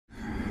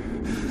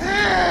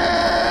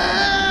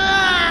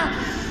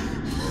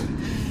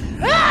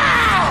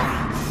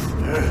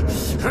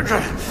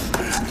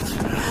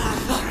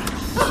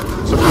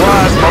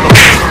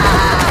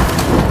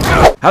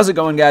How's it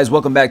going, guys?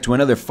 Welcome back to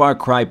another Far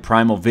Cry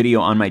Primal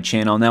video on my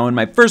channel. Now, in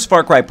my first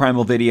Far Cry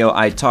Primal video,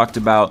 I talked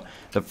about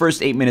the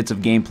first 8 minutes of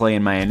gameplay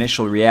and my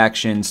initial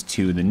reactions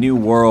to the new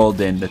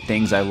world and the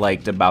things I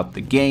liked about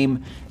the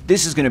game.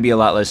 This is going to be a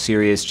lot less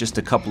serious, just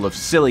a couple of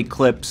silly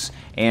clips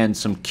and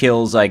some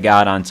kills I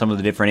got on some of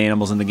the different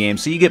animals in the game,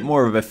 so you get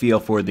more of a feel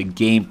for the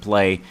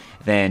gameplay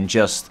than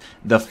just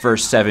the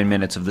first 7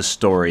 minutes of the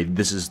story.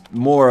 This is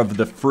more of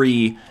the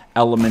free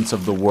elements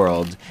of the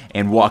world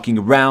and walking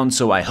around,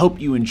 so I hope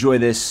you enjoy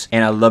this,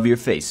 and I love your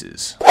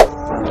faces.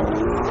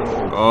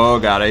 Oh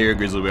god, I hear a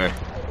grizzly bear.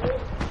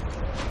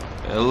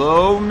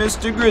 Hello,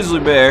 Mr.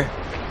 Grizzly Bear.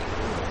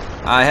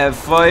 I have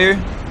fire.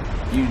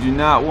 You do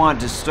not want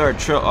to start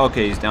trouble.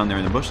 Okay, he's down there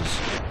in the bushes.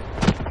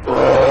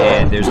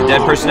 And there's a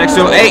dead person next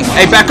to him. Hey,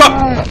 hey, back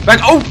up! Back,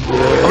 oh!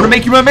 I'm gonna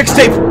make you my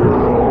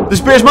mixtape!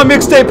 This bear's my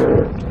mixtape!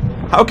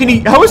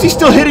 How is he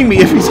still hitting me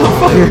if he's on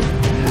fire?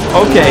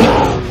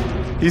 Okay.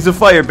 He's a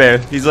fire bear.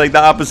 He's like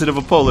the opposite of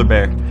a polar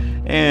bear.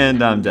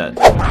 And I'm dead.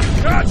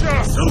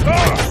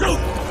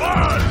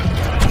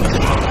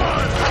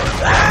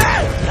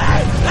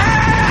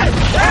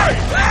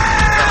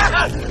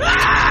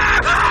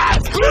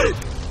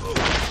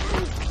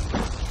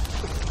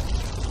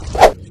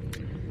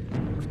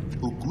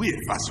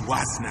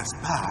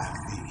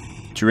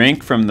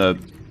 Drink from the...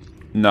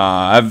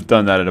 Nah, I've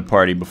done that at a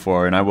party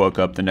before, and I woke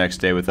up the next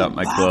day without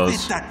my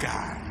clothes.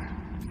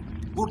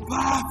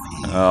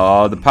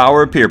 Oh, the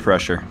power of peer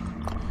pressure.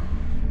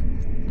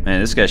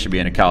 Man, this guy should be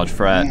in a college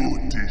frat.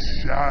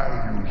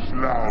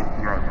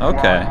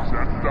 Okay.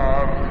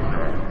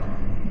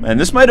 And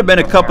this might have been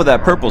a cup of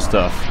that purple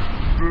stuff.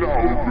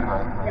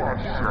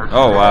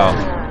 Oh, wow.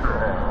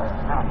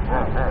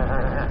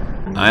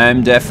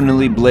 I'm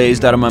definitely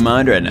blazed out of my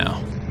mind right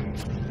now.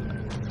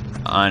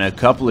 On a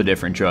couple of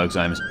different drugs,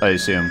 I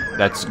assume.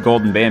 That's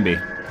Golden Bambi.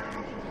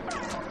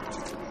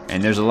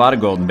 And there's a lot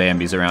of Golden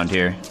Bambis around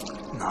here.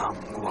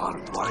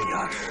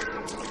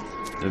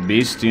 The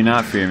beasts do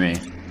not fear me.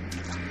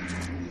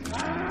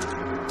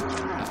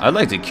 I'd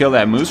like to kill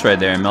that moose right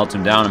there and melt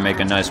him down and make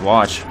a nice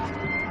watch.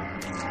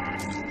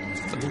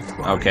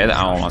 Okay, the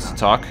owl wants to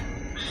talk.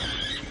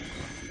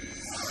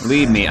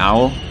 Lead me,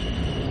 owl.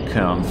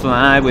 Come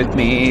fly with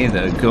me,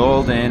 the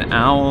golden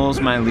owl's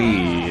my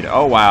lead.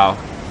 Oh, wow.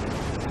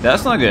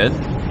 That's not good.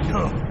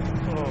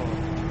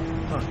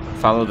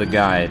 Follow the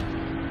guide.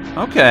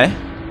 Okay.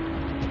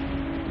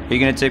 Are you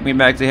gonna take me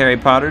back to Harry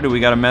Potter? Do we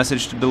got a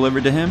message to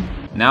deliver to him?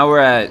 Now we're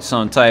at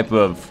some type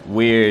of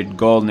weird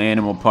golden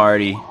animal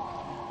party,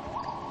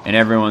 and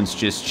everyone's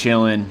just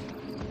chilling.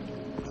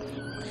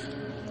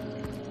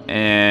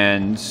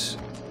 And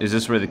is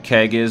this where the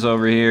keg is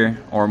over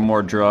here? Or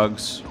more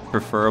drugs,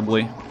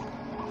 preferably?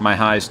 My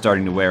high's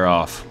starting to wear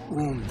off.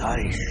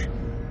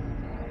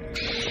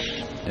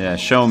 Yeah,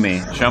 show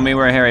me. Show me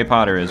where Harry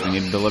Potter is. We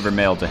need to deliver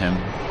mail to him.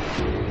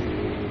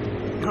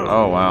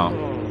 Oh, wow.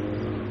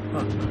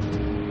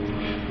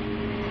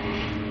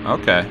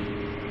 Okay.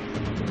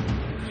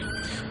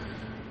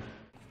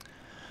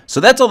 So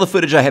that's all the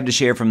footage I have to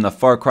share from the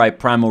Far Cry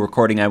Primal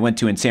recording I went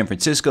to in San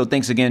Francisco.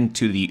 Thanks again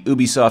to the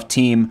Ubisoft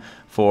team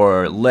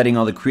for letting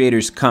all the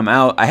creators come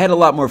out. I had a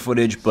lot more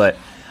footage, but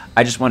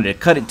I just wanted to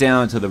cut it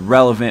down to the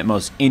relevant,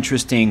 most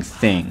interesting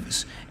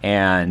things.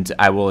 And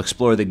I will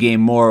explore the game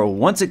more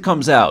once it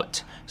comes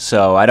out.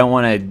 So I don't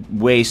want to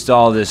waste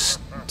all this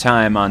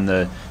time on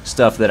the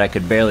stuff that I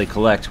could barely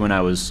collect when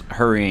I was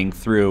hurrying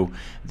through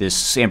this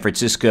San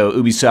Francisco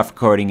Ubisoft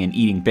recording and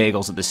eating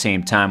bagels at the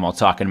same time while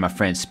talking to my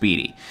friend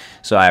Speedy.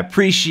 So I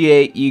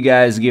appreciate you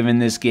guys giving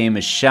this game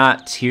a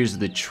shot. Here's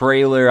the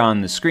trailer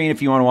on the screen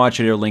if you want to watch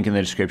it, or link in the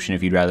description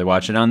if you'd rather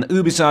watch it on the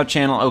Ubisoft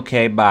channel.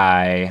 Okay,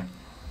 bye.